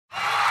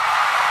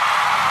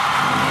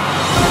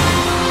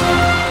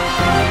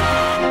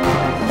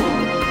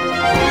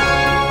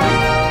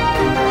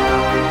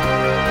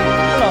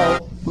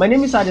My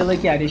name is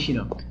Adeleke T.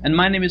 And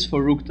my name is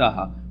Farook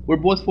Taha. We're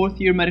both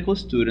fourth-year medical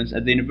students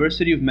at the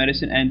University of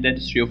Medicine and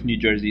Dentistry of New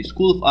Jersey,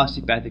 School of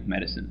Osteopathic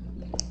Medicine.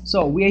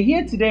 So we are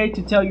here today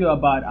to tell you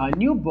about our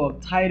new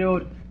book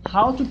titled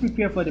How to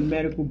Prepare for the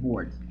Medical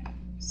Board,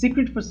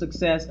 Secret for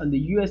Success on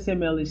the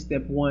USMLE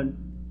Step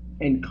 1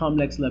 and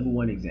COMLEX Level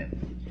 1 exam.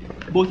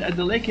 Both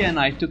Adeleke and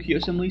I took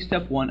USMLE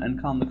Step 1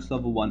 and COMLEX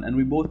Level 1, and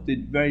we both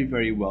did very,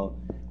 very well.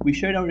 We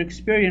shared our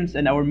experience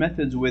and our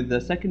methods with the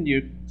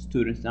second-year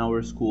students in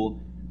our school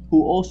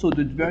who also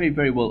did very,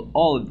 very well,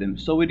 all of them.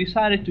 So we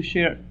decided to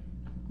share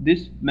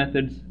these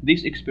methods,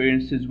 these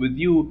experiences with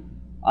you,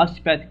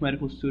 osteopathic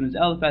medical students,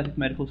 allopathic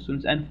medical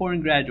students, and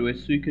foreign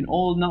graduates, so you can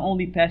all not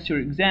only pass your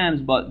exams,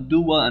 but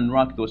do well and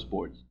rock those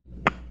boards.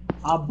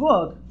 Our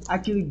book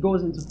actually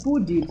goes into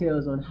full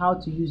details on how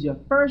to use your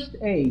first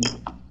aid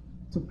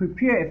to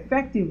prepare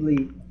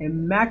effectively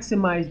and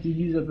maximize the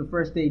use of your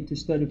first aid to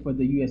study for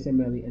the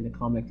USMLE and the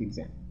COMLEX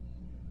exam.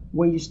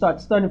 When you start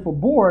studying for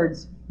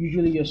boards,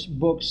 usually your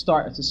book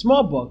starts as a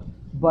small book,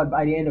 but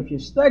by the end of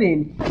your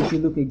studying, it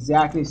should look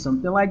exactly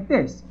something like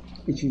this.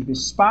 It should be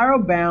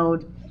spiral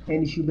bound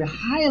and it should be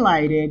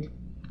highlighted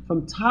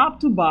from top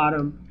to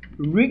bottom,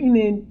 written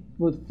in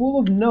with full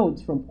of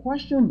notes from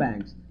question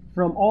banks,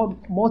 from all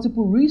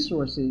multiple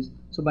resources.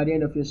 So by the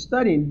end of your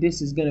studying,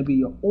 this is going to be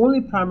your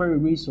only primary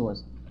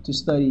resource to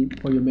study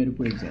for your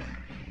medical exam.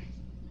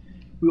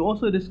 We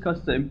also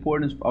discussed the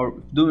importance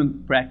of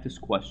doing practice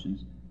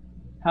questions,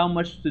 how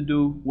much to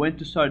do, when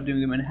to start doing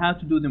them, and how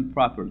to do them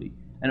properly,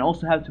 and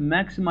also how to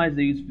maximize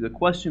the use of the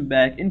question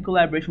bank in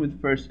collaboration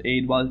with first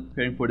aid while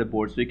preparing for the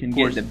board so you can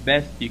get the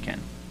best you can.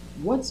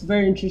 What's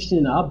very interesting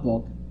in our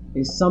book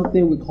is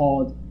something we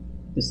called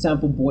the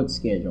sample board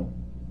schedule.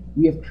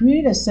 We have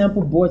created a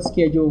sample board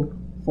schedule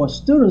for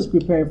students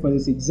preparing for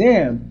this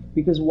exam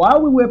because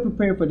while we were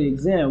preparing for the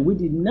exam, we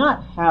did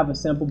not have a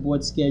sample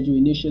board schedule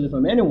initially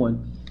from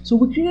anyone. So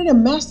we created a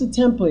master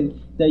template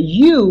that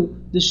you,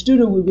 the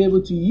student, will be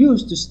able to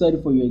use to study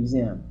for your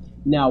exam.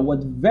 Now,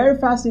 what's very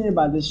fascinating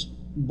about this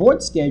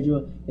board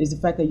schedule is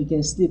the fact that you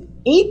can sleep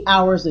 8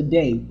 hours a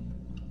day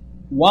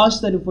while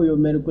studying for your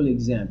medical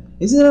exam.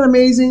 Isn't that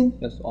amazing?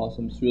 That's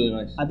awesome. It's really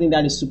nice. I think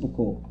that is super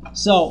cool.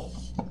 So,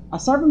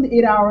 aside from the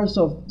 8 hours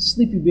of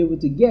sleep you'll be able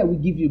to get, we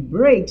give you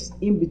breaks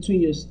in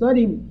between your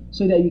studying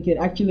so that you can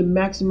actually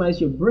maximize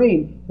your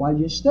brain while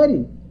you're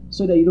studying,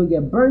 so that you don't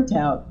get burnt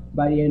out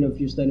by the end of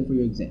your studying for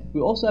your exam.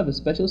 We also have a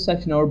special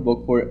section in our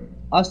book for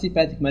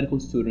osteopathic medical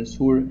students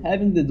who are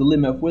having the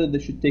dilemma of whether they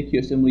should take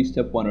USMLE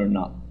Step 1 or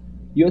not.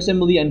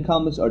 USMLE and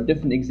COMLEX are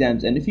different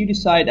exams, and if you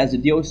decide as a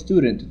DO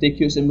student to take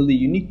USMLE,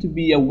 you need to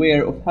be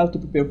aware of how to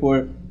prepare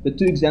for the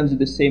two exams at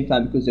the same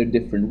time because they're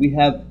different. We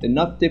have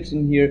enough tips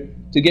in here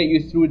to get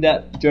you through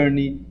that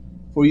journey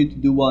for you to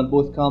do well in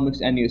both COMLEX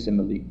and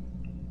USMLE.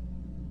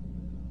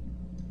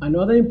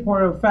 Another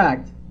important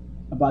fact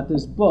about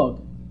this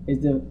book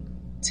is the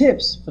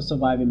tips for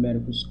surviving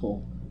medical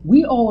school.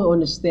 We all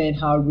understand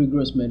how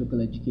rigorous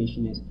medical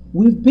education is.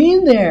 We've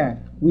been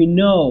there. We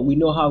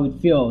know how it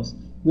feels.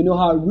 We know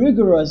how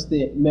rigorous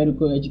the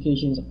medical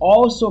education is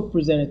also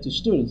presented to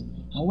students.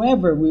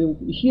 However, we're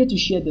here to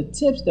share the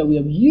tips that we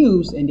have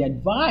used and the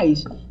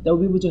advice that will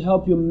be able to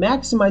help you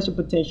maximize your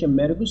potential in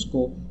medical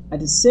school,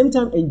 at the same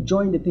time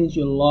enjoying the things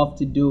you love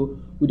to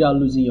do without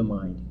losing your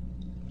mind.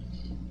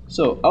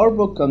 So our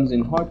book comes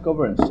in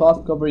hardcover and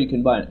softcover. You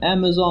can buy on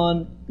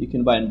Amazon, you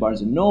can buy in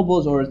Barnes &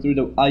 Nobles, or through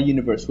the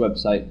iUniverse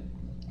website.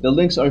 The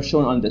links are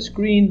shown on the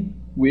screen.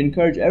 We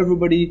encourage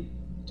everybody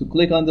to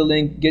click on the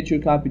link, get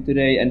your copy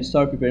today, and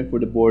start preparing for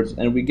the boards.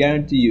 And we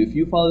guarantee you, if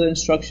you follow the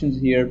instructions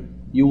here,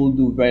 you will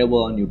do very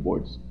well on your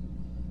boards.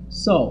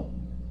 So,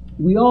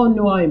 we all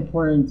know how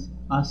important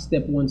our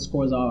Step 1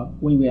 scores are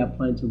when we are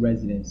applying to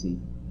residency.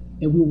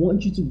 And we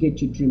want you to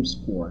get your dream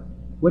score.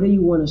 Whether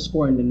you want to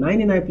score in the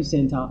 99th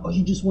percentile or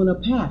you just want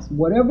to pass,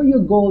 whatever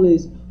your goal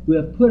is, we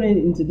have put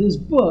into this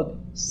book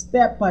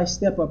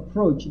step-by-step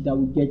approach that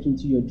will get you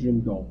into your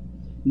dream goal.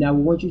 Now,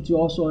 we want you to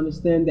also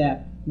understand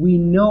that we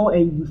know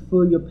and you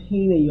feel your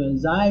pain and your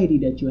anxiety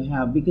that you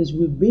have because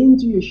we've been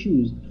to your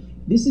shoes.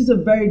 This is a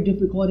very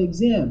difficult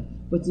exam,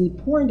 but it's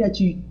important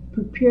that you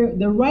prepare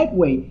the right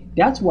way.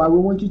 That's why we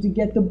want you to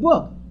get the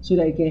book so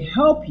that it can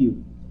help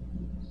you.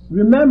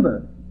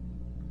 Remember,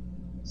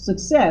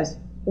 success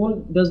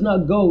does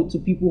not go to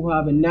people who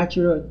have a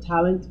natural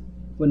talent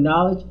for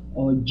knowledge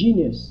or a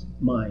genius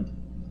mind,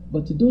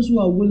 but to those who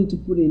are willing to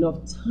put enough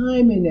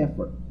time and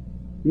effort.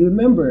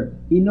 Remember,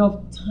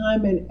 enough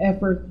time and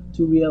effort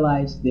to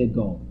realize their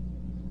goal.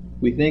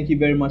 We thank you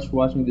very much for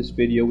watching this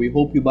video. We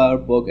hope you buy our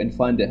book and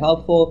find it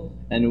helpful,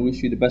 and we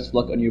wish you the best of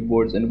luck on your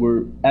boards, and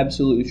we're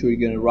absolutely sure you're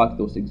going to rock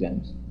those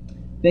exams.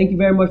 Thank you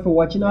very much for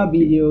watching our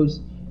videos,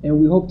 and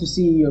we hope to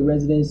see you in your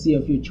residency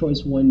of your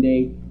choice one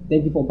day.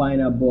 Thank you for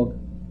buying our book.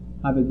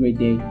 Have a great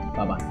day.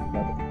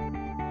 Bye-bye.